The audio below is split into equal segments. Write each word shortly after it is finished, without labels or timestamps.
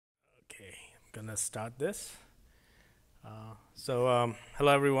gonna start this. Hello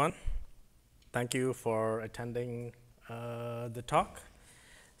everyone. Thank you for attending the talk.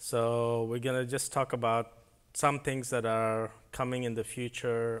 So we're gonna just talk about some things that are coming in the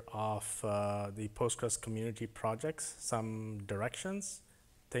future of the Postgres community projects, some directions,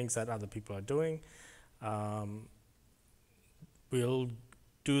 things that other people are doing. We'll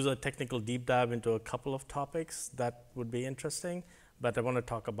do a technical deep dive into a couple of topics that would be interesting, but I want to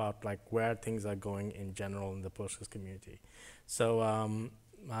talk about like where things are going in general in the Postgres community. So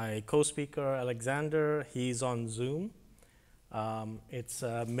my co-speaker Alexander, he's on Zoom. It's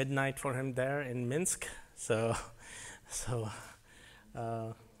midnight for him there in Minsk. So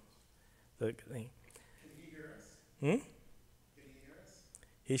the thing. Can he hear us? Hmm? Can he hear us?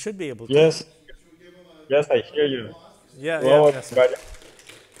 He should be able to. Yes, Should we give him a yes, I hear you. applause? Yeah, Well, yes. but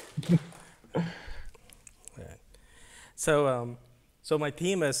Right. So my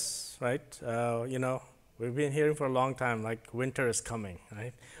theme is, right, we've been hearing for a long time, like winter is coming,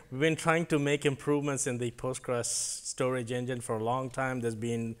 right? We've been trying to make improvements in the Postgres storage engine for a long time. There's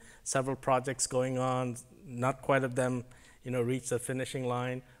been several projects going on, not quite of them, reach the finishing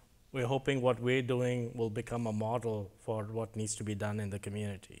line. We're hoping what we're doing will become a model for what needs to be done in the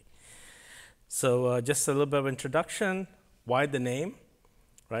community. So just a little bit of introduction, why the name,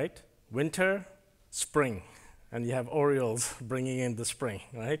 right? Winter, spring, and you have Orioles bringing in the spring,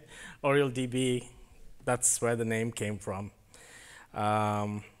 right? Oriole DB, that's where the name came from.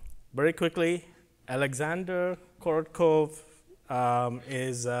 Very quickly, Alexander Korotkov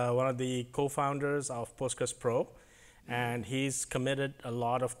is one of the co-founders of Postgres Pro, and he's committed a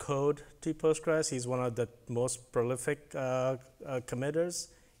lot of code to Postgres. He's one of the most prolific committers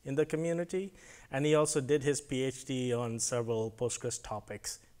in the community, and he also did his PhD on several Postgres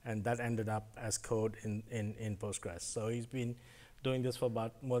topics, and that ended up as code in Postgres. So he's been doing this for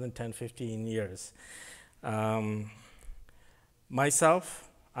about more than 10, 15 years. Myself,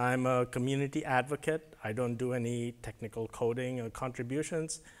 I'm a community advocate. I don't do any technical coding or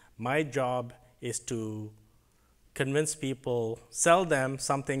contributions. My job is to convince people, sell them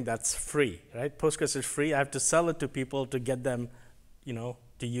something that's free, right? Postgres is free. I have to sell it to people to get them,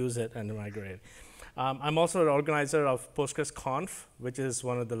 to use it and migrate. I'm also an organizer of PostgresConf, which is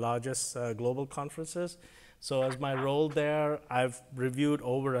one of the largest global conferences. So as my role there, I've reviewed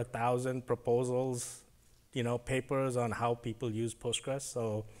over 1,000 proposals, papers on how people use Postgres.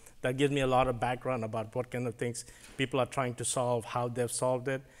 So that gives me a lot of background about what kind of things people are trying to solve, how they've solved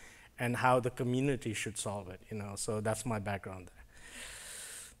it, and how the community should solve it. So that's my background there.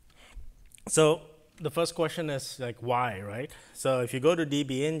 So the first question is like why, right? So if you go to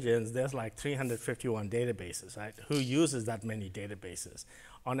DB engines, there's like 351 databases, right? Who uses that many databases?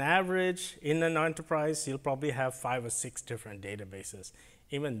 On average, in an enterprise, you'll probably have 5 or 6 different databases.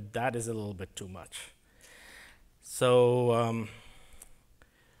 Even that is a little bit too much. So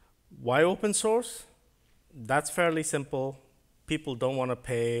why open source? That's fairly simple. People don't want to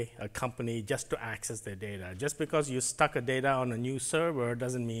pay a company just to access their data. Just because you stuck a data on a new server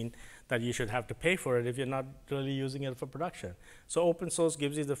doesn't mean that you should have to pay for it if you're not really using it for production. So open source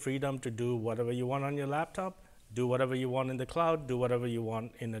gives you the freedom to do whatever you want on your laptop, do whatever you want in the cloud, do whatever you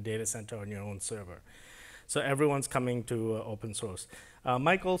want in a data center on your own server. So everyone's coming to open source.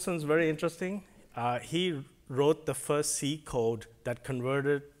 Mike Olson's very interesting. He wrote the first C code that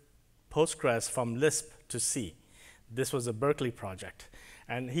converted Postgres from Lisp to C. This was a Berkley project.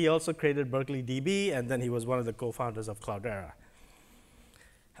 And he also created Berkley DB, and then he was one of the co-founders of Cloudera.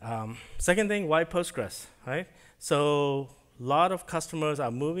 Second thing, why Postgres, right? So a lot of customers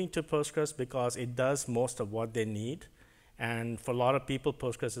are moving to Postgres because it does most of what they need. And for a lot of people,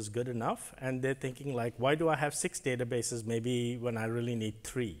 Postgres is good enough. And they're thinking like, why do I have 6 databases maybe when I really need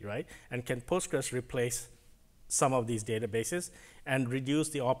 3, right? And can Postgres replace some of these databases and reduce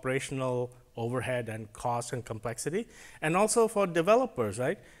the operational overhead and cost and complexity? And also for developers,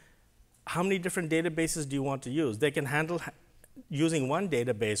 right? How many different databases do you want to use? They can handle using one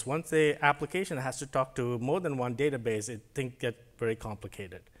database. Once the application has to talk to more than one database, things get very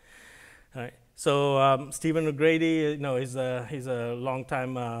complicated. All right. So Stephen O'Grady, he's a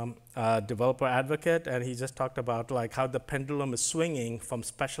long-time developer advocate, and he just talked about like how the pendulum is swinging from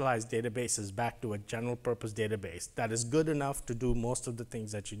specialized databases back to a general-purpose database that is good enough to do most of the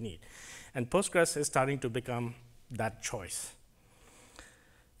things that you need. And Postgres is starting to become that choice.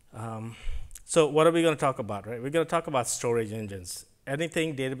 So what are we going to talk about, right? We're going to talk about storage engines.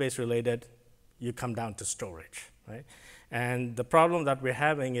 Anything database related, you come down to storage, right? And the problem that we're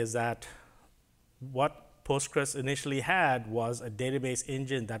having is that what Postgres initially had was a database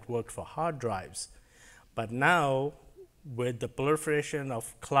engine that worked for hard drives. But now with the proliferation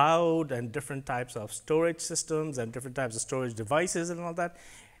of cloud and different types of storage systems and different types of storage devices and all that,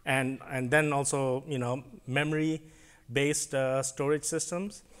 and then also memory-based storage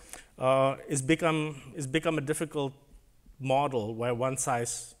systems, it's become a difficult model where one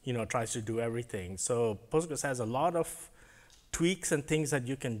size tries to do everything. So Postgres has a lot of tweaks and things that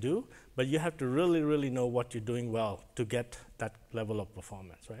you can do, but you have to really know what you're doing well to get that level of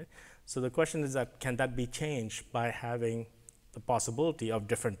performance, right? So the question is that can that be changed by having the possibility of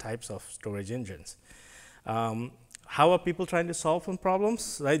different types of storage engines? How are people trying to solve some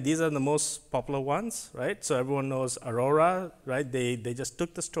problems, right? These are the most popular ones, right? So everyone knows Aurora, right? They just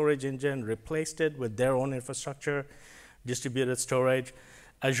took the storage engine, replaced it with their own infrastructure, distributed storage.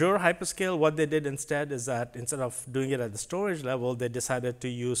 Azure Hyperscale, what they did instead is that instead of doing it at the storage level, they decided to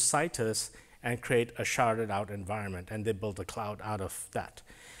use Citus and create a sharded out environment, and they built a cloud out of that.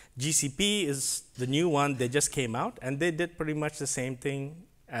 GCP is the new one. They just came out, and they did pretty much the same thing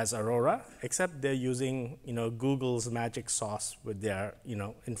as Aurora, except they're using Google's magic sauce with their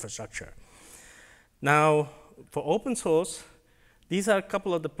infrastructure. Now, for open source, these are a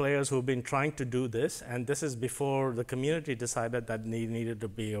couple of the players who've been trying to do this, and this is before the community decided that there needed to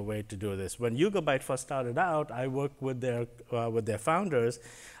be a way to do this. When Yugabyte first started out, I worked with their founders.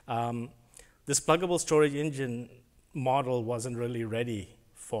 This pluggable storage engine model wasn't really ready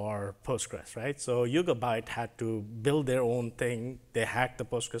for Postgres, right? So Yugabyte had to build their own thing. They hacked the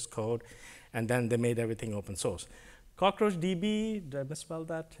Postgres code, and then they made everything open source. CockroachDB, did I misspell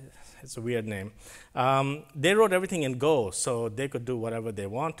that? It's a weird name. They wrote everything in Go, so they could do whatever they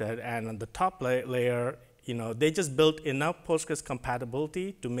wanted. And on the top layer, they just built enough Postgres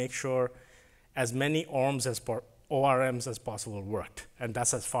compatibility to make sure as many ORMs as possible worked. And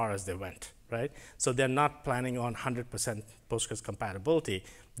that's as far as they went, right? So they're not planning on 100% Postgres compatibility.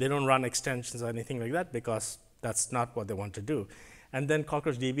 They don't run extensions or anything like that because that's not what they want to do. And then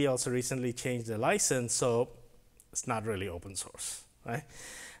CockroachDB also recently changed the license, so it's not really open source, right?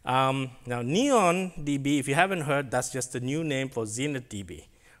 Now, NeonDB, if you haven't heard, that's just a new name for ZenithDB,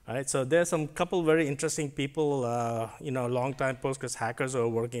 right? So there's some couple very interesting people, longtime Postgres hackers who are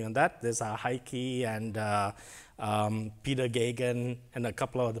working on that. There's Heike and Peter Gagan and a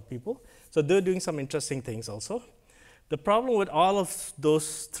couple of other people. So they're doing some interesting things also. The problem with all of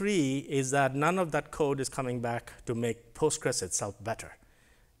those three is that none of that code is coming back to make Postgres itself better.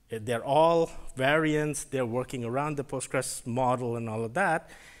 They're all variants. They're working around the Postgres model and all of that.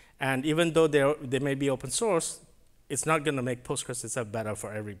 And even though they may be open source, it's not going to make Postgres itself better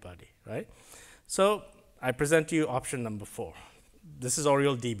for everybody, right? So I present to you option number 4. This is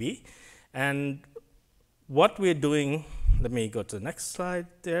Oriole DB. And what we're doing, let me go to the next slide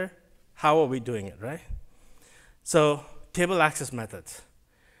there. How are we doing it, right? So table access methods,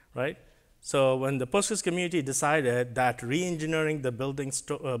 right? So when the Postgres community decided that re-engineering the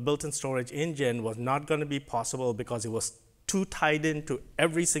built-in storage engine was not going to be possible because it was too tied into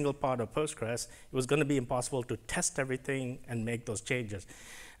every single part of Postgres, it was going to be impossible to test everything and make those changes.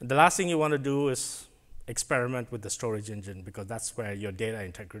 And the last thing you want to do is experiment with the storage engine because that's where your data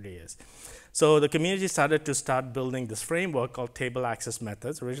integrity is. So the community started to building this framework called table access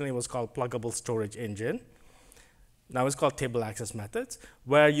methods. Originally it was called pluggable storage engine. Now it's called table access methods,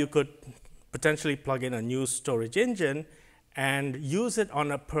 where you could potentially plug in a new storage engine and use it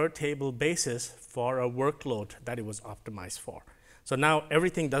on a per table basis for a workload that it was optimized for. So now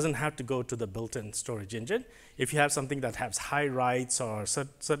everything doesn't have to go to the built-in storage engine. If you have something that has high writes or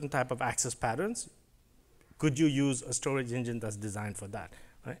certain type of access patterns, could you use a storage engine that's designed for that,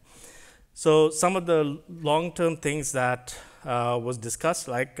 right? So some of the long-term things that was discussed,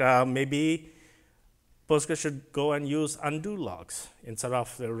 like maybe Postgres should go and use undo logs instead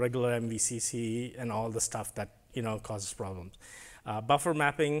of the regular MVCC and all the stuff that causes problems. Buffer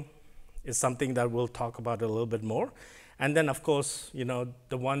mapping is something that we'll talk about a little bit more. And then, of course,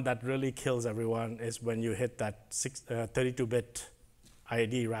 the one that really kills everyone is when you hit that 32-bit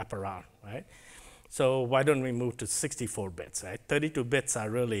ID wraparound, right? So why don't we move to 64 bits, right? 32 bits are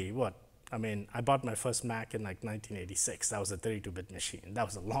really what? I mean, I bought my first Mac in like 1986. That was a 32-bit machine. That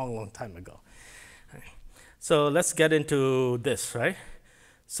was a long, long time ago. Right? So let's get into this, right?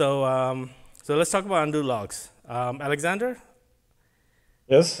 So so let's talk about undo logs. Alexander?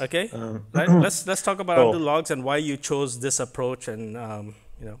 Yes. Okay. Right. Let's talk about undo logs and why you chose this approach. And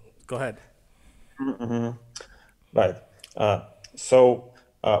go ahead. Right. So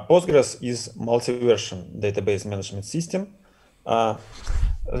Postgres is multi-version database management system.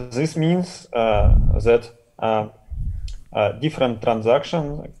 This means that different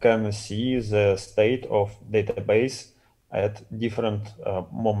transactions can see the state of database at different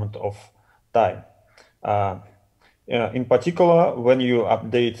moment of time. in particular, when you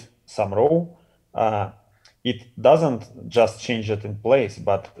update some row, it doesn't just change it in place,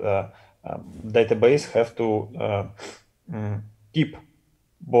 but database have to keep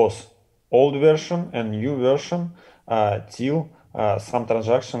both old version and new version till some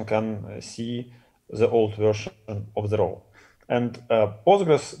transaction can see the old version of the row. And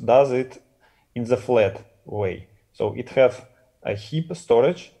Postgres does it in the flat way. So it have a heap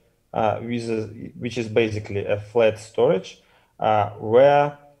storage, which is basically a flat storage,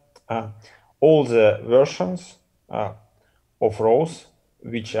 where all the versions of rows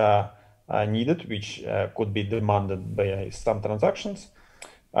which are needed, which could be demanded by some transactions,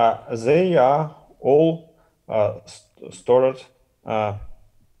 they are all stored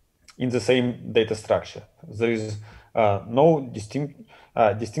in the same data structure. There is no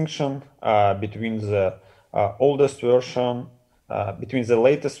distinction between the oldest version, between the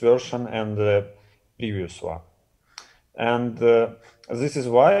latest version and the previous one. And this is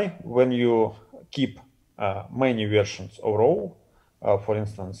why when you keep many versions of row, for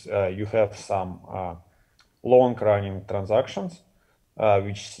instance, you have some long-running transactions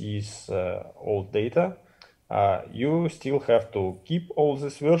which sees old data, you still have to keep all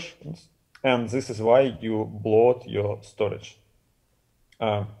these versions, and this is why you bloat your storage.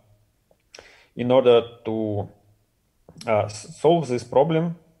 In order to solve this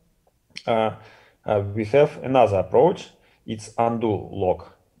problem, we have another approach. It's undo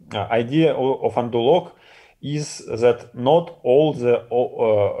lock. Idea of undo lock is that not all the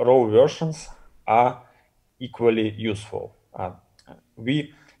row versions are equally useful.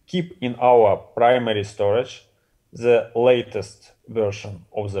 We keep in our primary storage the latest version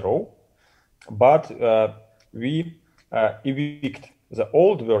of the row, but we evict the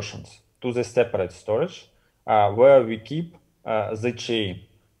old versions to the separate storage where we keep the chain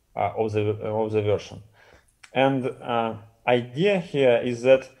of the version. And idea here is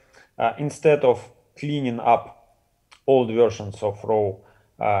that instead of cleaning up old versions of row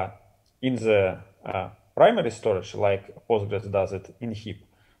in the primary storage, like Postgres does it in heap,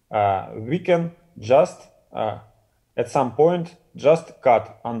 we can just at some point just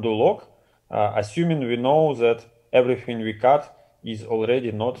cut undo lock, assuming we know that everything we cut is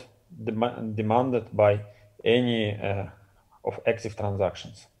already not demanded by any of active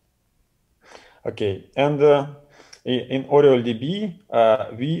transactions. Okay, and in Oriole DB,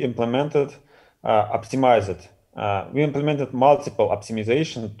 we implemented optimized. We implemented multiple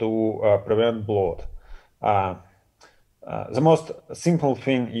optimization to prevent bloat. The most simple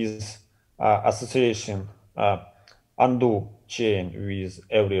thing is association undo chain with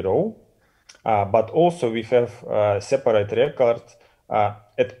every row, but also we have separate record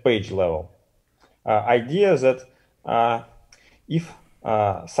at page level. Idea that if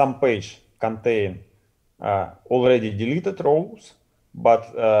some page contain already deleted rows,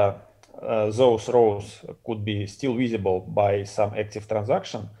 but those rows could be still visible by some active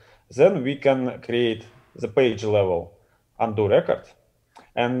transaction, then we can create the page level undo record,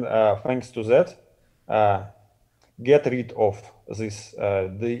 and thanks to that, get rid of this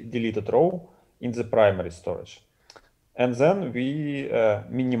deleted row in the primary storage. And then we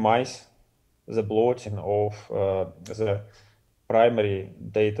minimize the bloating of the primary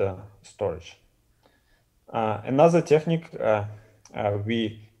data storage. Another technique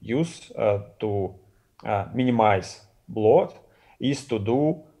we use to minimize bloat is to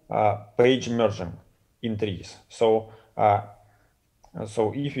do page merging in trees. So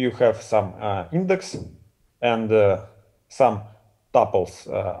if you have some index and some tuples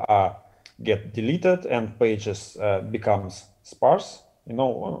get deleted and pages becomes sparse,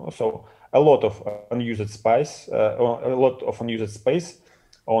 so a lot of unused space,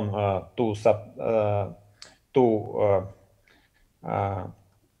 on two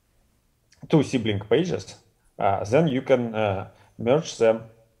sibling pages, then you can merge them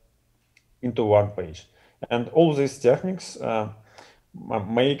into one page. And all these techniques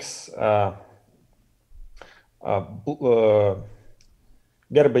makes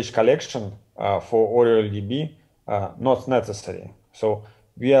garbage collection for Oriole DB not necessary. So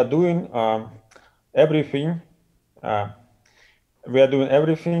we are doing everything.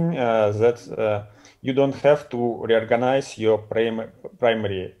 That you don't have to reorganize your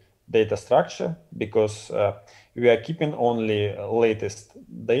primary data structure, because we are keeping only latest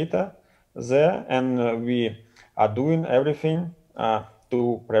data there, and we are doing everything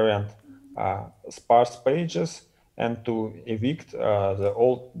to prevent sparse pages and to evict the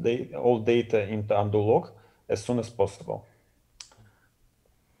old data into undo lock as soon as possible.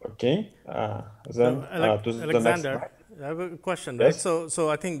 Okay, then to the next slide. I have a question, Yes? right? So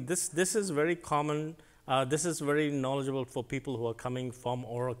I think this is very common this is very knowledgeable for people who are coming from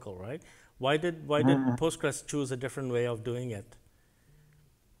Oracle, right? Why did Postgres choose a different way of doing it?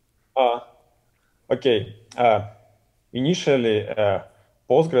 Okay. Initially,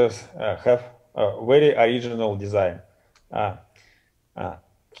 Postgres have a very original design.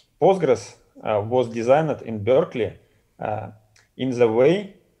 Postgres was designed in Berkeley in the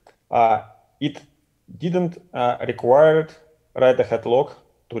way it didn't require write-ahead lock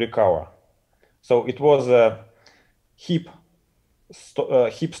to recover. So it was a heap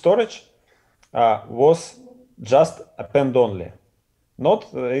storage was just append only.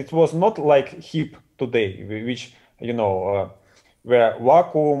 It was not like heap today, which where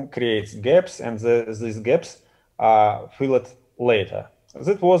vacuum creates gaps and these gaps are filled later.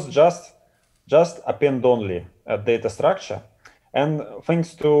 That was just append only data structure, and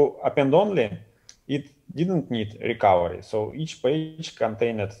thanks to append only, it didn't need recovery. So each page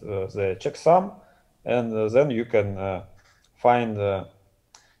contained the checksum, and then you can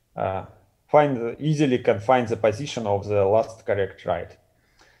easily find the position of the last correct write.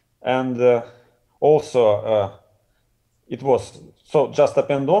 And also it was just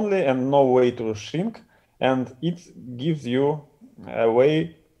append only and no way to shrink, and it gives you a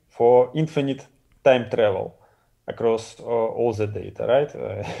way for infinite time travel across all the data, right?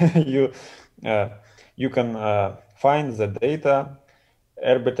 You can find the data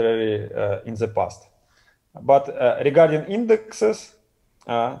arbitrarily in the past. But regarding indexes,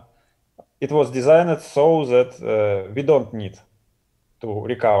 it was designed so that we don't need to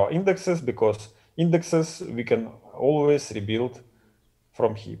recover indexes, because indexes we can always rebuild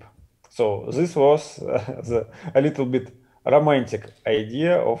from heap. So this was a little bit romantic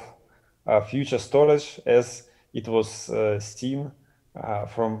idea of future storage as it was seen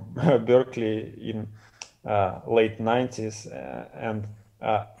from Berkeley in late 90s and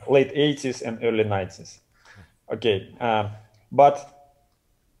late 80s and early 90s. Okay, but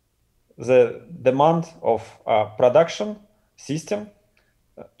the demand of production system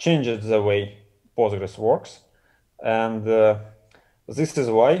changed the way Postgres works, and this is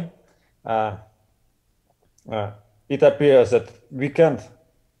why it appears that we can't,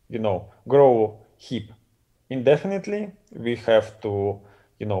 grow heap indefinitely. We have to,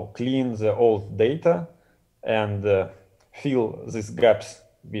 clean the old data and fill these gaps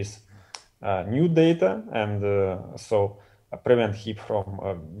with new data, and so prevent heap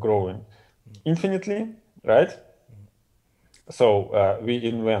from growing infinitely, right? So we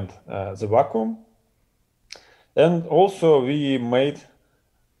invent the vacuum, and also we made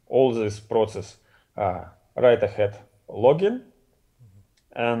all this process write-ahead logging,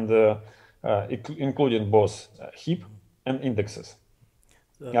 and including both heap and indexes.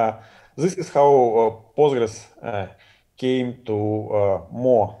 This is how Postgres came to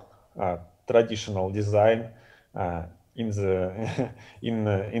more traditional design in the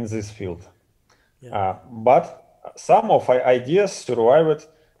in this field. Yeah. But some of our ideas survived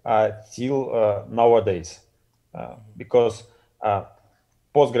till nowadays, because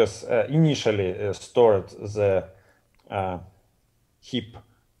Postgres initially stored the heap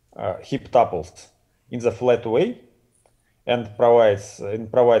tuples in the flat way and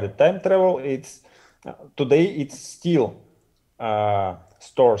provided time travel. Today it still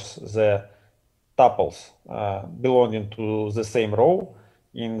stores the tuples belonging to the same row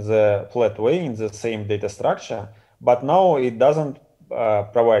in the flat way, in the same data structure, but now it doesn't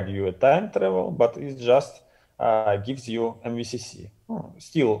provide you a time travel, but it just gives you MVCC.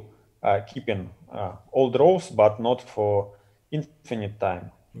 Still keeping old rows, but not for infinite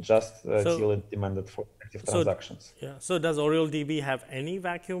time, just till it demanded for active transactions. Yeah. So does Oriole DB have any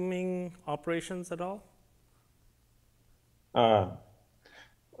vacuuming operations at all?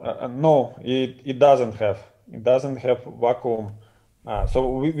 No, it doesn't have. It doesn't have vacuum. So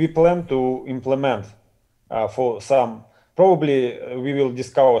we plan to implement for some. Probably we will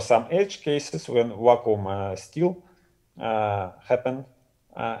discover some edge cases when vacuum still happen,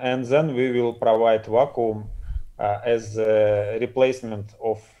 and then we will provide vacuum as a replacement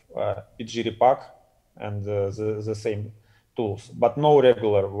of pgrepack and the same tools, but no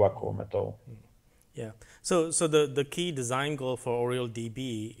regular vacuum at all. Yeah. So the key design goal for Oriole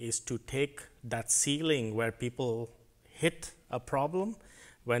DB is to take that ceiling where people hit a problem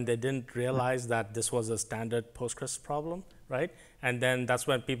when they didn't realize that this was a standard Postgres problem, right? And then that's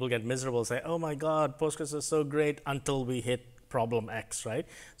when people get miserable, say, oh my God, Postgres is so great, until we hit problem X, right?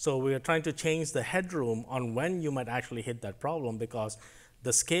 So we are trying to change the headroom on when you might actually hit that problem, because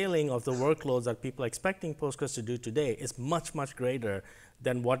the scaling of the workloads that people are expecting Postgres to do today is much, much greater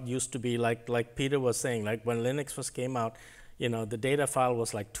than what used to be. Like Peter was saying, like when Linux first came out, the data file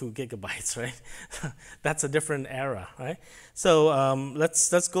was like 2 gigabytes, right? That's a different era, right? So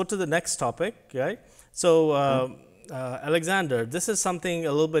let's go to the next topic, right? So Alexander, this is something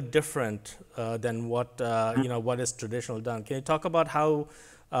a little bit different than what what is traditional done. Can you talk about how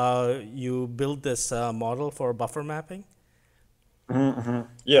you build this model for buffer mapping?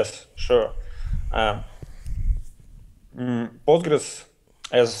 Yes, sure. Postgres,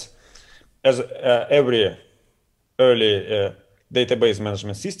 as every early database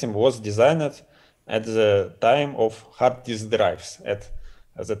management system, was designed at the time of hard disk drives, at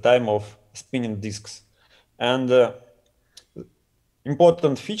the time of spinning disks. And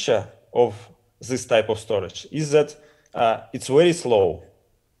important feature of this type of storage is that it's very slow.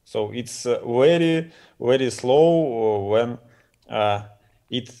 So it's very, very slow when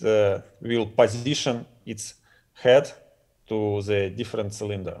it will position its head to the different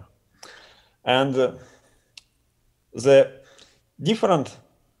cylinder. And the different,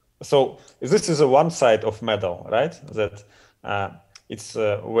 so this is a one side of medal, right? That it's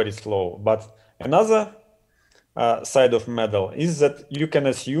very slow. But another side of medal is that you can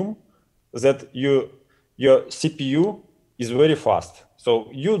assume that your CPU is very fast. So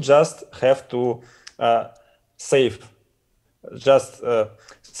you just have to save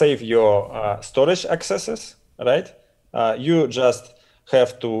your storage accesses, right? You just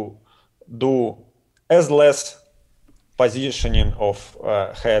have to do as less positioning of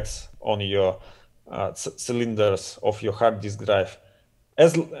heads on your cylinders of your hard disk drive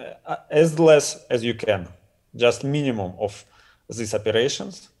as less as you can, just minimum of these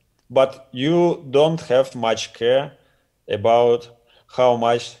operations, but you don't have much care about how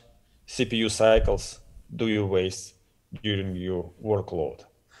much CPU cycles do you waste during your workload.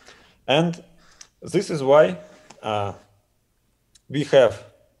 And this is why we have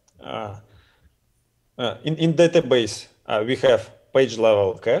in database we have page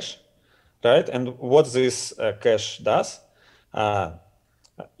level cache, right? And what this cache does,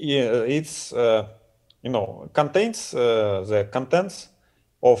 it's contains the contents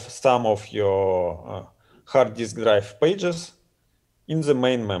of some of your hard disk drive pages in the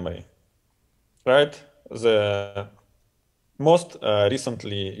main memory, right? The most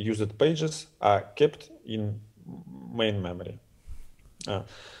recently used pages are kept in main memory.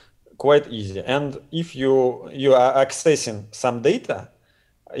 Quite easy. And if you are accessing some data,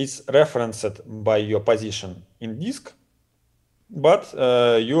 it's referenced by your position in disk, but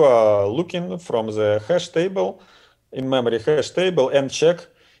you are looking from the hash table, in memory hash table, and check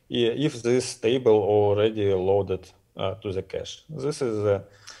if this table already loaded to the cache. This is a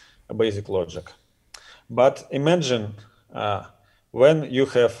basic logic. But imagine when you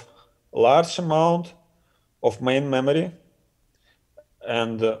have large amount of main memory,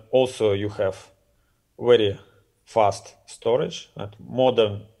 and also you have very fast storage,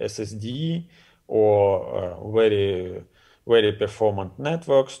 modern SSD or very, very performant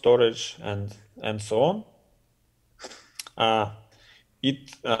network storage, and so on.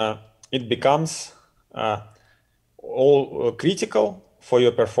 It becomes all critical for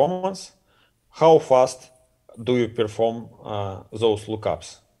your performance. How fast do you perform those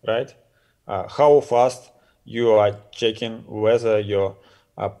lookups, right? How fast you are checking whether your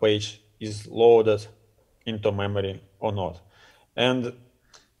page is loaded into memory or not. And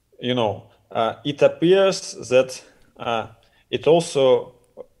it appears that it also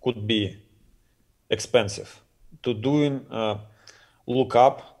could be expensive to doing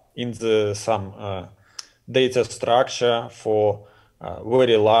lookup in some data structure for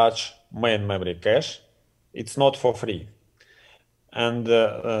very large main memory cache. It's not for free. And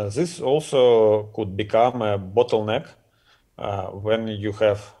this also could become a bottleneck when you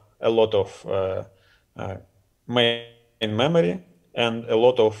have a lot of main memory and a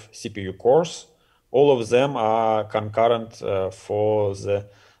lot of CPU cores. All of them are concurrent for the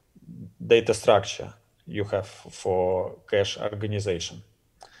data structure you have for cache organization.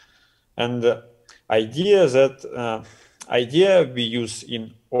 And the idea we use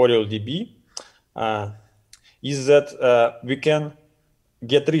in Oriole DB is that we can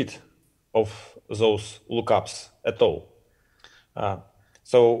get rid of those lookups at all.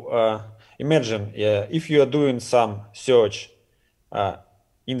 So imagine if you are doing some search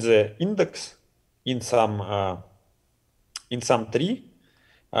in the index in some tree,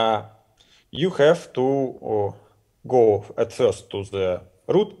 you have to go at first to the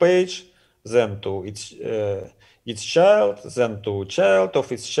root page, then to its child, then to child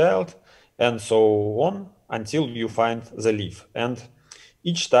of its child, and so on until you find the leaf. And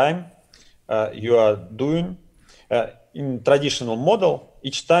each time you are doing, in traditional model,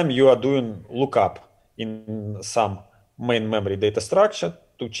 each time you are doing lookup in some main memory data structure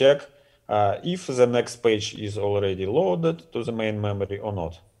to check if the next page is already loaded to the main memory or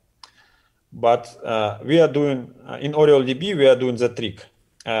not. But we are doing, in OrioleDB, we are doing the trick.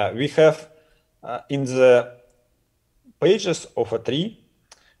 We have in the pages of a tree,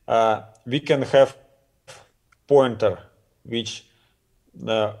 we can have pointer which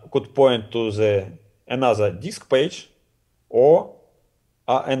could point to the another disk page or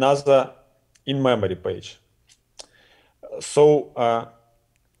another in-memory page. So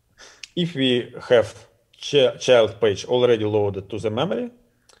if we have child page already loaded to the memory,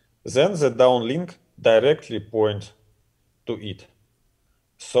 then the downlink directly points to it.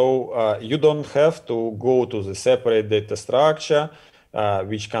 So you don't have to go to the separate data structure,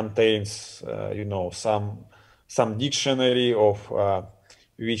 which contains, some dictionary of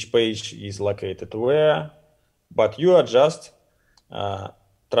which page is located where, but you are just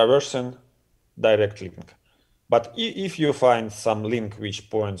traversing direct link. But if you find some link which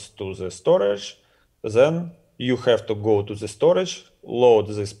points to the storage, then you have to go to the storage, load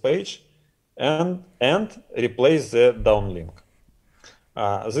this page, and replace the downlink.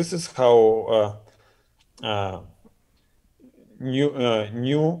 This is how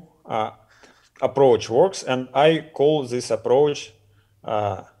new approach works, and I call this approach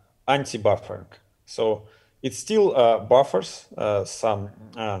anti-buffering. So it still buffers some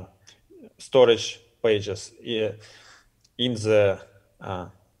storage pages in the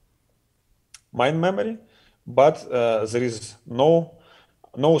main memory, but there is no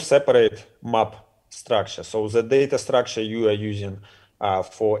separate map structure. So the data structure you are using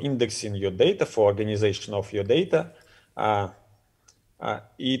for indexing your data, for organization of your data,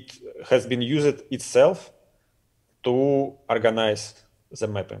 it has been used itself to organize the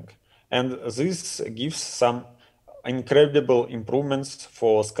mapping. And this gives some incredible improvements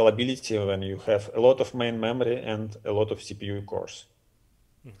for scalability when you have a lot of main memory and a lot of CPU cores.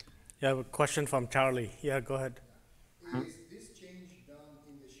 You have a question from Charlie. Yeah, go ahead. Is this change done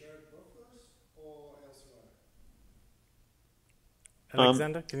in the shared buffers or elsewhere?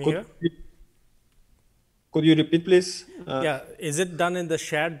 Alexander, can you hear? Could you repeat, please? Yeah, is it done in the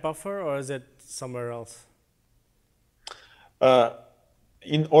shared buffer or is it somewhere else?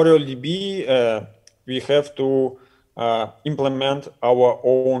 In OrioleDB, we have to implement our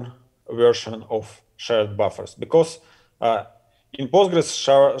own version of shared buffers, because in Postgres,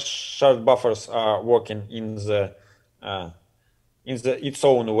 shared buffers are working in its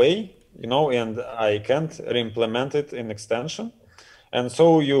own way, and I can't re-implement it in extension. And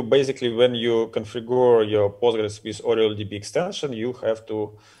so you basically, when you configure your Postgres with OrioleDB extension, you have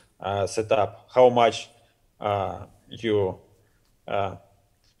to set up how much you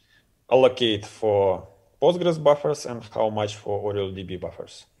allocate for Postgres buffers and how much for OrioleDB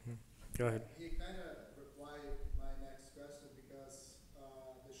buffers. Go ahead. He kind of replied my next question, because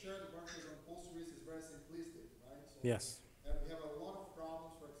the shared buffers on Postgres is very simplistic, right? So, Yes. and we have a lot of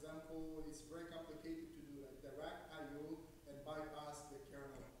problems. For example, it's very complicated to do like direct I/O and bypass the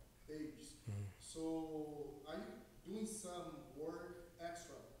kernel pages. So are you doing some work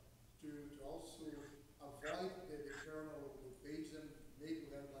extra to also avoid the kernel page and maybe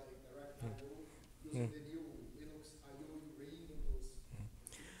have like direct I/O using the new Linux I/O ring and those?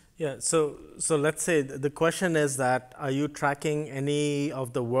 Yeah, so let's say the question is that, are you tracking any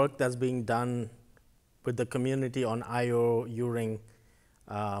of the work that's being done with the community on I/O U-ring,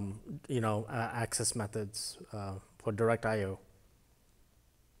 access methods for direct I/O?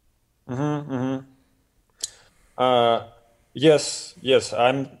 Yes,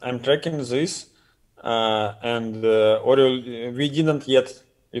 I'm tracking this, and Oriole, we didn't yet,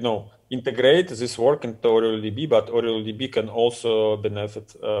 integrate this work into OrioleDB, but OrioleDB can also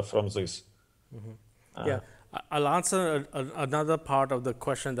benefit from this. Yeah, I'll answer another part of the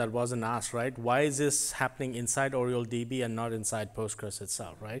question that wasn't asked, right? Why is this happening inside OrioleDB and not inside Postgres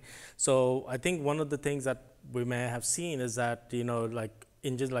itself, right? So I think one of the things that we may have seen is that, like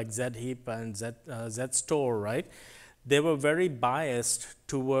engines like zheap and zstore, right? They were very biased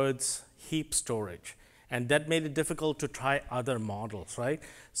towards heap storage. And that made it difficult to try other models, right?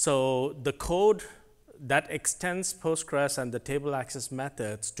 So the code that extends Postgres and the table access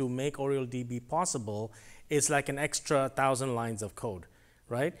methods to make OrioleDB possible is like an extra 1,000 lines of code,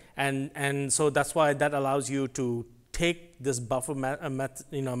 right? And so that's why that allows you to take this buffer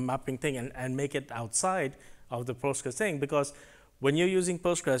mapping thing and make it outside of the Postgres thing, because when you're using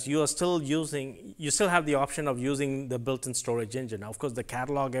Postgres, you still have the option of using the built-in storage engine. Now, of course, the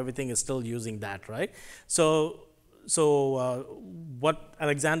catalog, everything is still using that, right? So what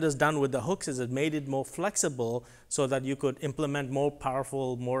Alexander's done with the hooks is it made it more flexible so that you could implement more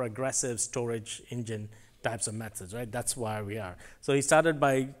powerful, more aggressive storage engine types of methods, right? That's why we are. So he started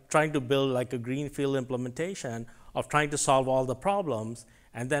by trying to build like a greenfield implementation of trying to solve all the problems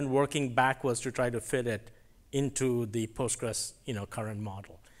and then working backwards to try to fit it into the Postgres, current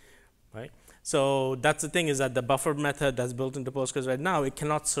model, right? So that's the thing, is that the buffer method that's built into Postgres right now, it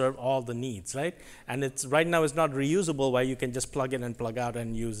cannot serve all the needs, right? And it's right now it's not reusable where you can just plug in and plug out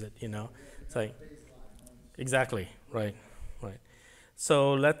and use it, So exactly, right.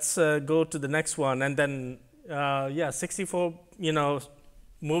 So let's go to the next one, and then 64,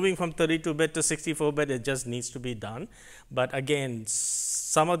 moving from 32-bit to 64-bit, it just needs to be done. But again,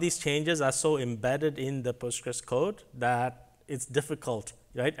 some of these changes are so embedded in the Postgres code that it's difficult,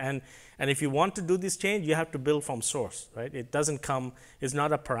 right? And if you want to do this change, you have to build from source, right? It doesn't come, it's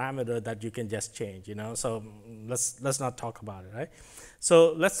not a parameter that you can just change, So let's not talk about it, right?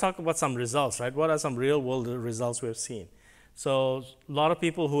 So let's talk about some results, right? What are some real world results we've seen? So a lot of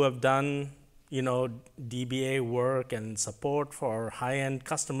people who have done, DBA work and support for high-end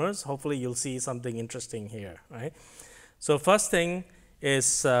customers, hopefully you'll see something interesting here, right? So first thing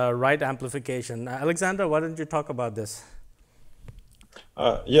is write-amplification. Alexander, why don't you talk about this?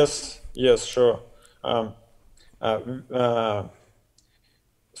 Yes, sure.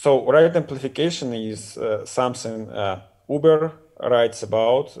 So write-amplification is something Uber writes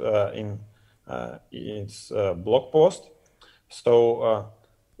about in its blog post. So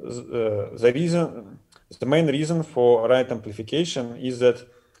the main reason for write-amplification is that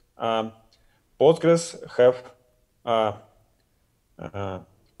Postgres have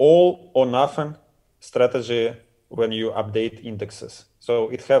all or nothing strategy when you update indexes. So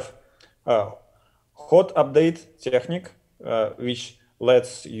it have a hot update technique, which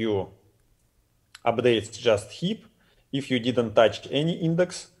lets you update just heap if you didn't touch any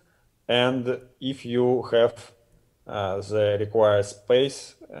index, and if you have the required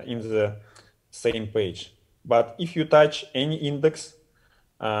space in the same page. But if you touch any index,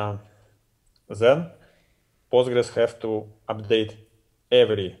 then Postgres have to update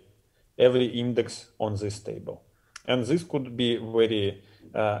every index on this table. And this could be very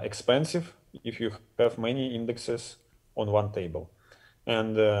expensive if you have many indexes on one table.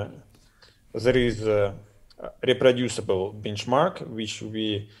 And there is a reproducible benchmark, which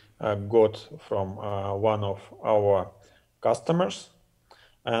we got from one of our customers.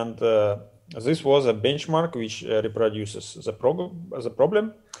 And this was a benchmark which reproduces the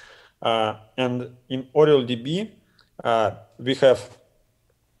problem. And in Oriole DB, we have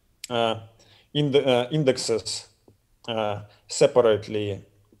indexes separately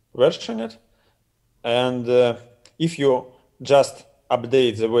versioned. And if you just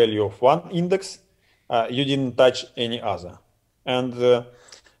update the value of one index, you didn't touch any other. And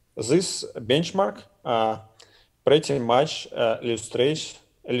this benchmark pretty much illustrates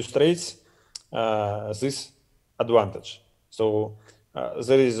this advantage. So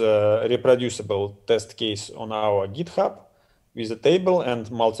there is a reproducible test case on our GitHub with a table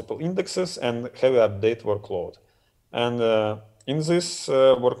and multiple indexes and heavy update workload. And in this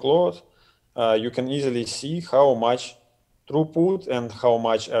workload, you can easily see how much throughput and how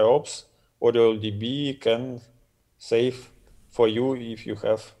much IOPS Oriole DB can save for you if you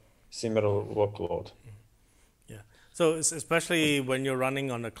have similar workload. Yeah. So especially when you're running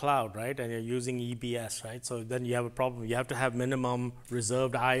on the cloud, right, and you're using EBS, right? So then you have a problem. You have to have minimum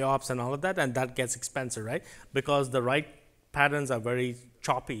reserved IOPS and all of that, and that gets expensive, right? Because the write patterns are very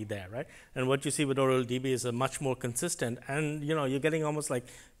choppy there, right? And what you see with Oriole DB is a much more consistent, and you're getting almost like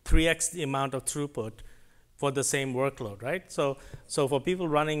 3x the amount of throughput for the same workload, right? So for people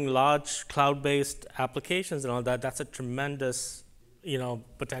running large cloud-based applications and all that, that's a tremendous,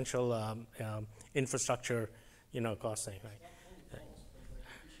 potential infrastructure, cost saving. Right?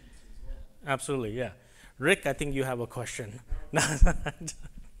 Absolutely, yeah. Rick, I think you have a question.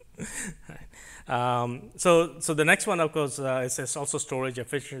 So the next one, of course, is also storage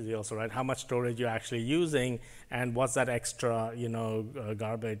efficiency, also, right? How much storage you're actually using, and what's that extra,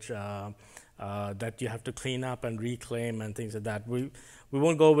 garbage that you have to clean up and reclaim and things like that. We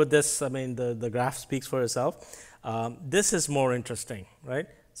won't go over this. I mean, the graph speaks for itself. This is more interesting, right?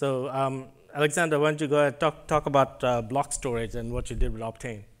 So Alexander, why don't you go ahead and talk about block storage and what you did with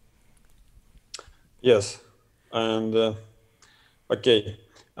Optane? Yes, and okay.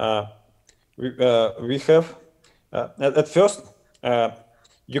 We have, at first,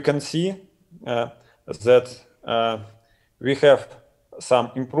 you can see that we have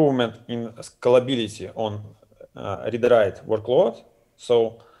some improvement in scalability on read-write workload.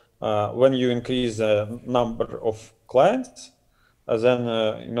 So when you increase the number of clients, then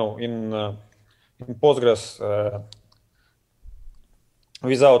in Postgres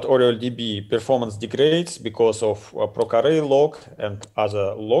without OrioleDB, performance degrades because of proc-array log and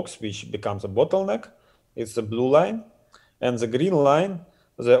other logs, which becomes a bottleneck. It's the blue line. And the green line,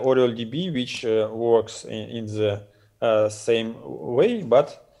 the OrioleDB, which works in the same way,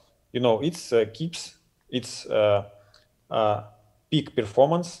 but it keeps its peak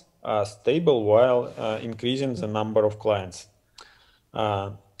performance stable while increasing the number of clients.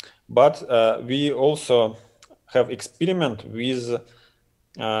 But we also have experiment with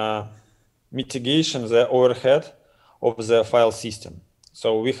mitigation the overhead of the file system.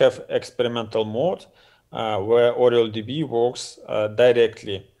 So we have experimental mode where OrioleDB works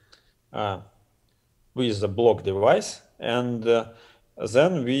directly with the block device, and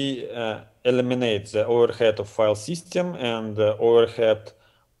then we eliminate the overhead of file system and the overhead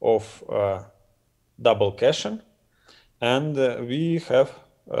of double caching, and we have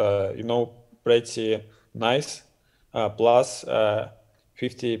pretty nice plus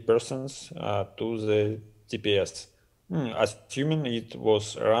 50% to the TPS, assuming it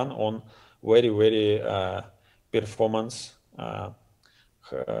was run on very performance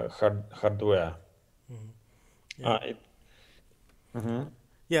hardware.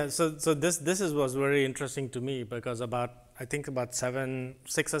 Yeah, so this was very interesting to me because I think about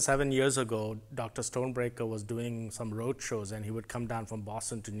 6 or 7 years ago, Dr. Stonebreaker was doing some road shows, and he would come down from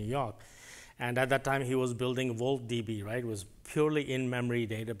Boston to New York. And at that time, he was building VoltDB, right? It was purely in-memory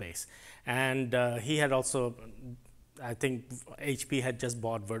database. And he had also, I think HP had just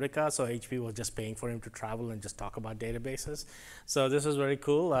bought Vertica, so HP was just paying for him to travel and just talk about databases. So this was very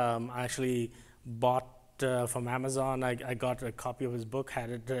cool. I actually bought from Amazon. I got a copy of his book,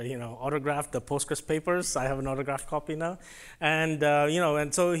 had it autographed, the Postgres papers. I have an autographed copy now, and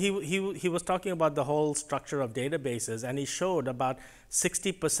and so he was talking about the whole structure of databases, and he showed about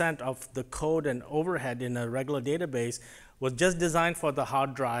 60% of the code and overhead in a regular database was just designed for the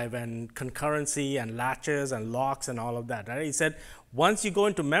hard drive and concurrency and latches and locks and all of that. Right? He said once you go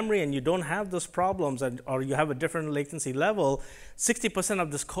into memory and you don't have those problems, or you have a different latency level, 60%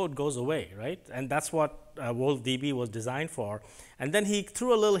 of this code goes away, right? And that's what VoltDB was designed for. And then he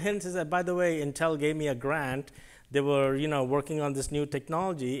threw a little hint. He said, by the way, Intel gave me a grant. They were working on this new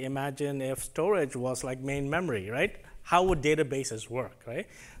technology. Imagine if storage was like main memory, right? How would databases work, right?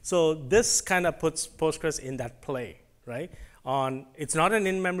 So this kind of puts Postgres in that play, right? It's not an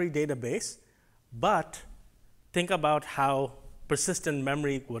in-memory database, but think about how persistent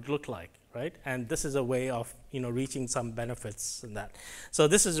memory would look like, right? And this is a way of reaching some benefits in that. So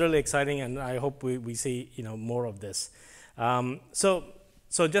this is really exciting, and I hope we see more of this. So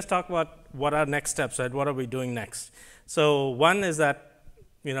just talk about what are next steps, right? What are we doing next? So one is that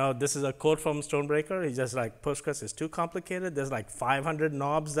this is a quote from Stonebreaker. He's just like, Postgres is too complicated. There's like 500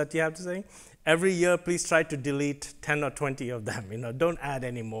 knobs that you have to say. Every year, please try to delete 10 or 20 of them. Don't add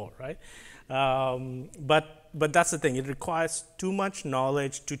any more, right? But that's the thing. It requires too much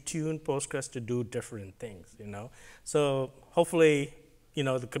knowledge to tune Postgres to do different things. So hopefully,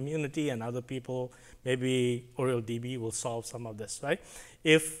 the community and other people, maybe OrioleDB will solve some of this, right?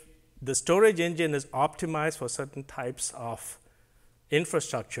 If the storage engine is optimized for certain types of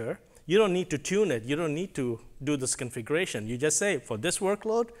infrastructure, you don't need to tune it. You don't need to do this configuration. You just say, for this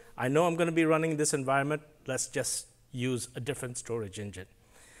workload, I know I'm going to be running this environment. Let's just use a different storage engine.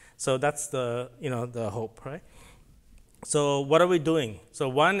 So that's the hope, right? So what are we doing? So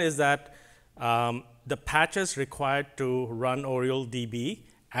one is that the patches required to run OrioleDB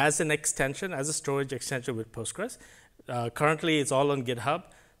as an extension, as a storage extension with Postgres. Currently, it's all on GitHub.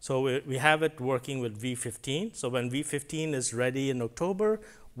 So we have it working with V15. So when V15 is ready in October,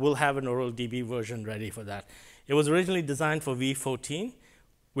 we'll have an OrioleDB version ready for that. It was originally designed for V14.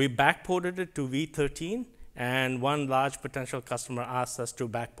 We backported it to V13, and one large potential customer asked us to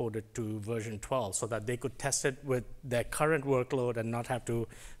backport it to version 12 so that they could test it with their current workload and not have to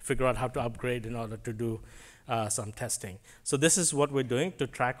figure out how to upgrade in order to do some testing. So this is what we're doing to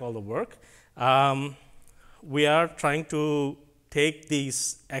track all the work. We are trying to take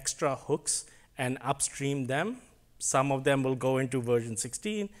these extra hooks and upstream them. Some of them will go into version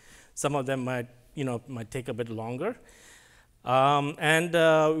 16. Some of them might take a bit longer.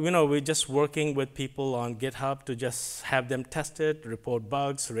 We're just working with people on GitHub to just have them test it, report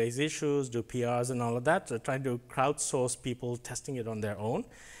bugs, raise issues, do PRs and all of that. So trying to crowdsource people testing it on their own,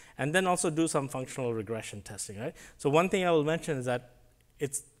 and then also do some functional regression testing, right? So one thing I will mention is that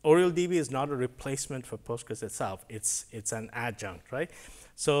OrioleDB is not a replacement for Postgres itself. It's an adjunct, right?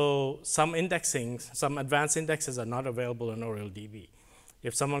 So some advanced indexes are not available in OrioleDB.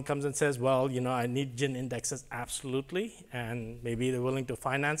 If someone comes and says, well, I need GIN indexes, absolutely, and maybe they're willing to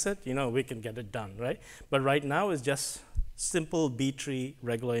finance it, we can get it done, right? But right now it's just simple B tree,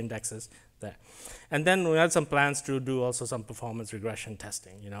 regular indexes there. And then we had some plans to do also some performance regression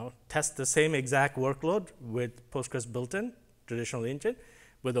testing, test the same exact workload with Postgres built-in, traditional engine,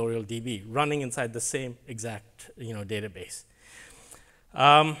 with Oriole DB, running inside the same exact, database.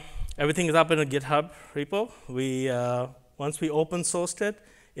 Everything is up in a GitHub repo. Once we open sourced it,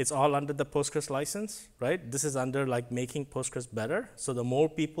 it's all under the Postgres license, right? This is under like making Postgres better. So the more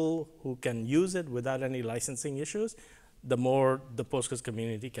people who can use it without any licensing issues, the more the Postgres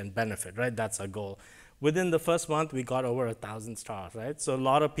community can benefit, right? That's our goal. Within the first month, we got over 1,000 stars, right? So a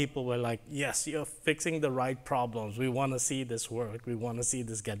lot of people were like, yes, you're fixing the right problems. We want to see this work. We want to see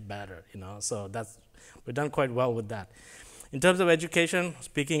this get better, So we've done quite well with that. In terms of education,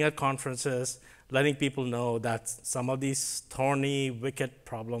 speaking at conferences, letting people know that some of these thorny, wicked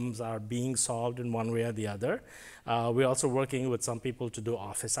problems are being solved in one way or the other. We're also working with some people to do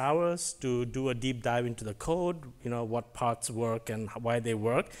office hours, to do a deep dive into the code, what parts work and why they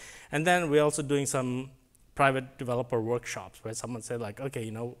work. And then we're also doing some private developer workshops where someone said like,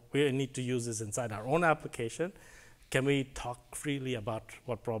 okay, we need to use this inside our own application. Can we talk freely about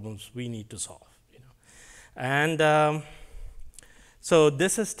what problems we need to solve? And so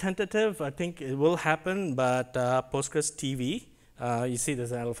this is tentative. I think it will happen, but Postgres TV, you see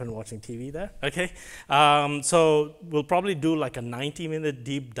there's an elephant watching TV there, okay? So we'll probably do like a 90-minute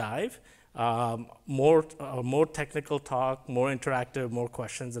deep dive, more technical talk, more interactive, more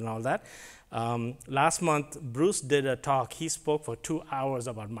questions and all that. Last month, Bruce did a talk. He spoke for 2 hours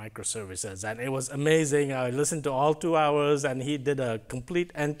about microservices, and it was amazing. I listened to all 2 hours, and he did a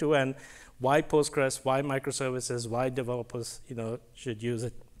complete end-to-end why Postgres, why microservices, why developers should use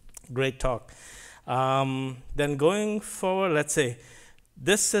it. Great talk. Then going forward, let's say,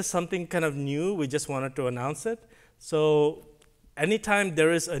 this is something kind of new. We just wanted to announce it. So anytime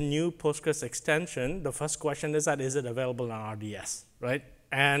there is a new Postgres extension, the first question is it available on RDS, right?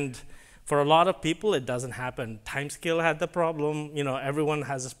 And for a lot of people, it doesn't happen. Timescale had the problem. Everyone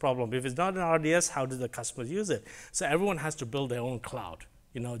has this problem. If it's not in RDS, how do the customers use it? So everyone has to build their own cloud,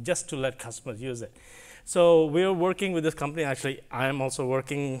 just to let customers use it. So we're working with this company. Actually, I'm also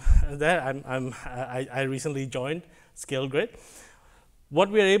working there. I recently joined ScaleGrid.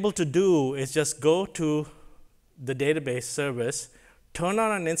 What we're able to do is just go to the database service, turn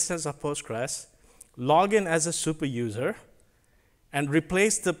on an instance of Postgres, log in as a super user, and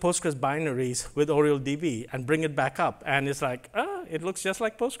replace the Postgres binaries with Oriole DB and bring it back up. And it's like, it looks just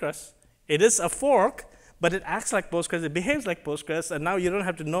like Postgres. It is a fork, but it acts like Postgres, it behaves like Postgres, and now you don't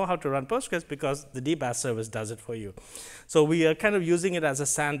have to know how to run Postgres because the DBAS service does it for you. So we are kind of using it as a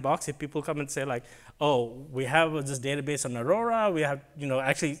sandbox. If people come and say like, oh, we have this database on Aurora, we have,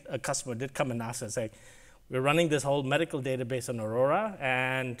 actually a customer did come and ask us, like, we're running this whole medical database on Aurora,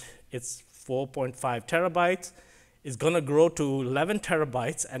 and it's 4.5 terabytes. It's going to grow to 11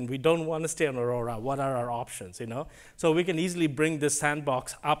 terabytes, and we don't want to stay on Aurora. What are our options, So we can easily bring this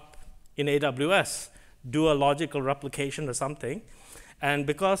sandbox up in AWS, do a logical replication or something. And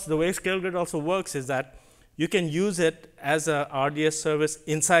because the way ScaleGrid also works is that you can use it as a RDS service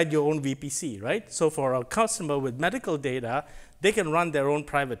inside your own VPC, right? So for a customer with medical data, they can run their own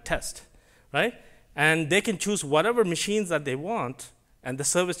private test, right? And they can choose whatever machines that they want, and the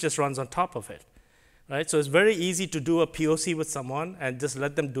service just runs on top of it, right? So it's very easy to do a POC with someone and just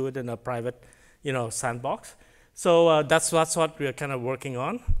let them do it in a private, sandbox. So that's what we're kind of working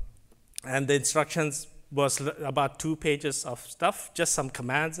on. And the instructions was about 2 pages of stuff, just some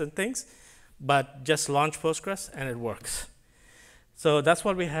commands and things, but just launch Postgres and it works. So that's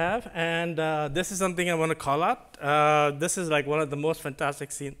what we have, and this is something I want to call out. This is like one of the most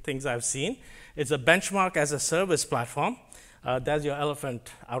fantastic things I've seen. It's a benchmark as a service platform. There's your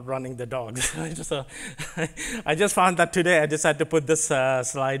elephant outrunning the dogs. So I just found that today. I just had to put this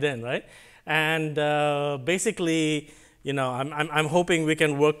slide in, right? And basically, I'm hoping we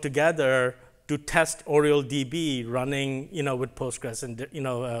can work together to test Oriole DB running, with Postgres and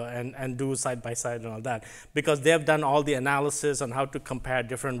and do side by side and all that, because they have done all the analysis on how to compare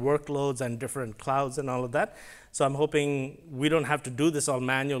different workloads and different clouds and all of that. So I'm hoping we don't have to do this all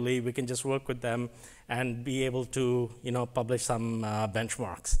manually. We can just work with them and be able to, publish some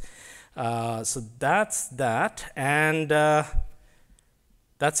benchmarks. So that's that, and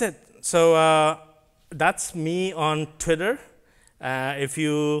that's it. So that's me on Twitter. If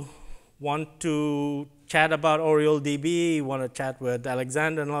you want to chat about Oriole DB, want to chat with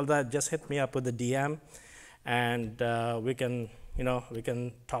Alexander and all that, just hit me up with a DM, and we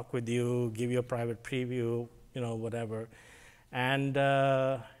can talk with you, give you a private preview, whatever, and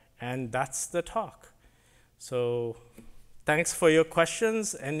that's the talk. So thanks for your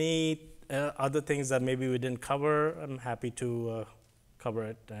questions. Any other ththings that maybe we didn't cover, I'm happy to cover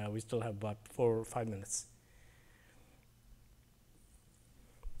it. We still have about 4 or 5 minutes.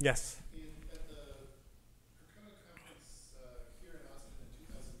 Yes? At the Percona conference here in Austin in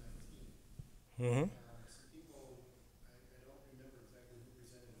 2019, Mm-hmm. some people, I don't remember exactly who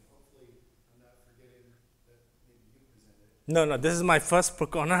presented it. Hopefully, I'm not forgetting that maybe you presented it. No, this is my first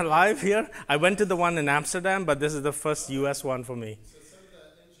Percona live here. I went to the one in Amsterdam, but this is the first US one for me. So some of the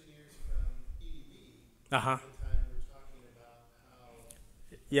engineers from EDB Uh-huh. at the time were talking about how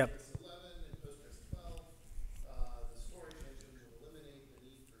Yep. Postgres 11 and Postgres 12, the storage engine will eliminate the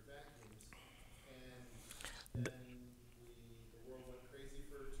need for vacuums. And then the world went crazy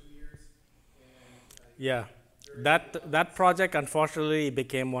for 2 years. And Yeah. That project unfortunately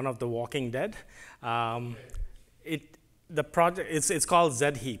became one of the Walking Dead. The project it's called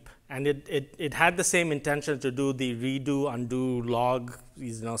zheap, and it had the same intention to do the redo, undo, log,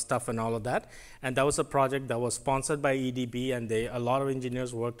 stuff and all of that. And that was a project that was sponsored by EDB, and a lot of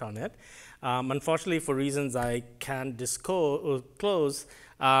engineers worked on it. Unfortunately, for reasons I can't disclose,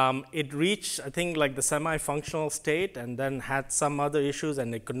 it reached, I think, like the semi-functional state, and then had some other issues,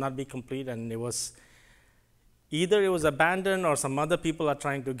 and it could not be complete, and it was either it was abandoned or some other people are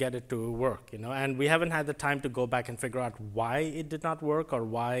trying to get it to work, and we haven't had the time to go back and figure out why it did not work or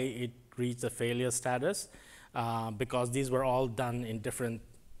why it reached a failure status, because these were all done in different,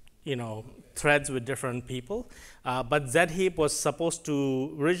 threads with different people. But zheap was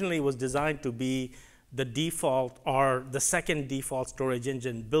originally was designed to be the default or the second default storage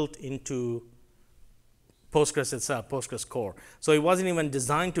engine built into Postgres itself, Postgres Core. So it wasn't even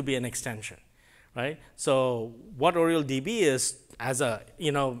designed to be an extension. Right? So what Oriole DB is,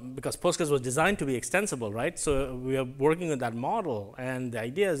 because Postgres was designed to be extensible, right? So we are working with that model, and the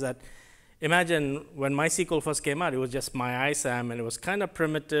idea is that, imagine when MySQL first came out, it was just MyISAM, and it was kind of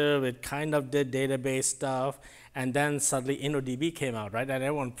primitive, it kind of did database stuff, and then suddenly InnoDB came out, right? And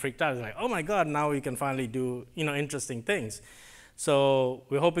everyone freaked out, it's like, oh my God, now we can finally do, interesting things. So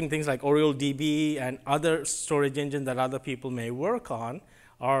we're hoping things like Oriole DB and other storage engines that other people may work on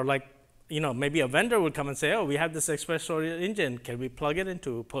are like, maybe a vendor would come and say, oh, we have this Express storage engine, can we plug it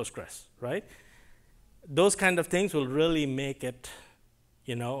into Postgres, right? Those kind of things will really make it,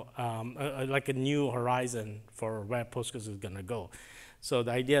 like a new horizon for where Postgres is going to go. So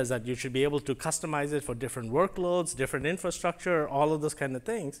the idea is that you should be able to customize it for different workloads, different infrastructure, all of those kind of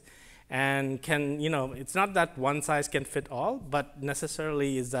things. And it's not that one size can fit all, but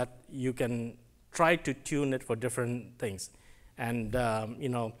necessarily is that you can try to tune it for different things. And,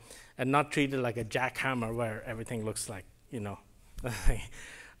 and not treat it like a jackhammer where everything looks like,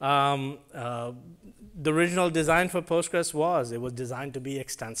 the original design for Postgres was designed to be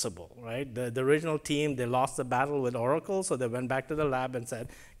extensible, right? The original team, they lost the battle with Oracle, so they went back to the lab and said,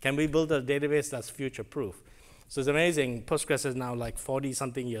 can we build a database that's future-proof? So it's amazing, Postgres is now like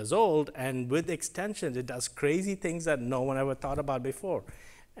 40-something years old, and with extensions, it does crazy things that no one ever thought about before.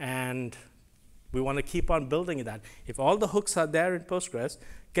 And we want to keep on building that. If all the hooks are there in Postgres,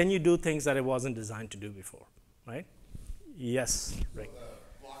 can you do things that it wasn't designed to do before, right? Yes, Rick. So the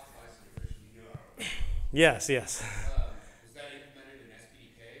block device integration, you know about, right? Yes. Was that implemented in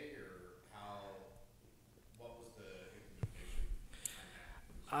SPDK, or what was the implementation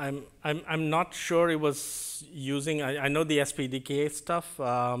on that? I'm not sure it was using, I know the SPDK stuff.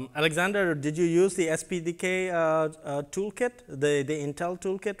 Alexander, did you use the SPDK toolkit, the Intel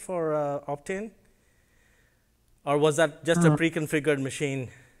toolkit for Optane? Or was that just a pre-configured machine?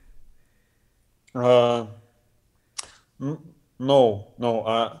 No.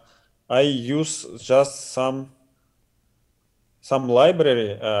 I use just some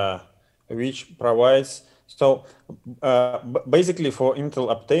library which provides. So basically, for Intel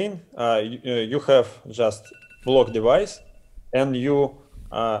Optane, you have just block device, and you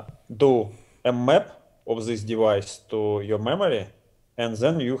do a map of this device to your memory, and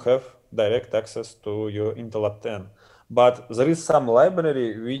then you have direct access to your Intel Optane. But there is some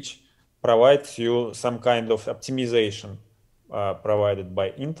library which provides you some kind of optimization provided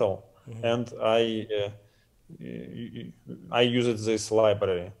by Intel, and I used this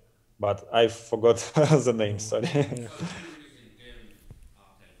library, but I forgot the name. Sorry. So you were using DIM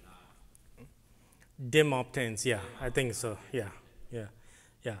Optane, not DIM Optanes, yeah, I think so. Yeah.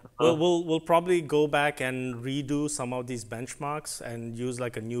 We'll probably go back and redo some of these benchmarks and use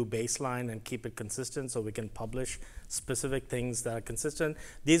like a new baseline and keep it consistent so we can publish specific things that are consistent.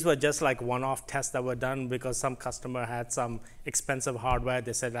 These were just like one-off tests that were done because some customer had some expensive hardware.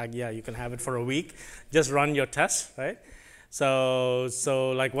 They said, like, yeah, you can have it for a week. Just run your tests, right?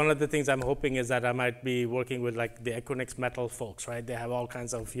 So like one of the things I'm hoping is that I might be working with like the Equinix Metal folks, right? They have all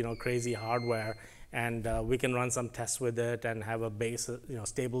kinds of crazy hardware, and we can run some tests with it and have a base,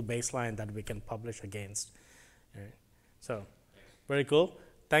 stable baseline that we can publish against. Right. So very cool.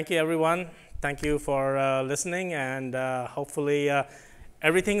 Thank you, everyone. Thank you for listening, and hopefully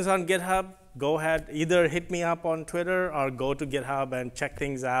everything's on GitHub. Go ahead, either hit me up on Twitter or go to GitHub and check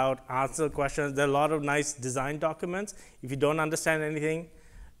things out, answer questions. There are a lot of nice design documents. If you don't understand anything,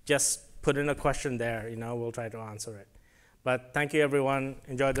 just put in a question there. We'll try to answer it. But thank you, everyone.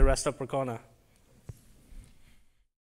 Enjoy the rest of Percona.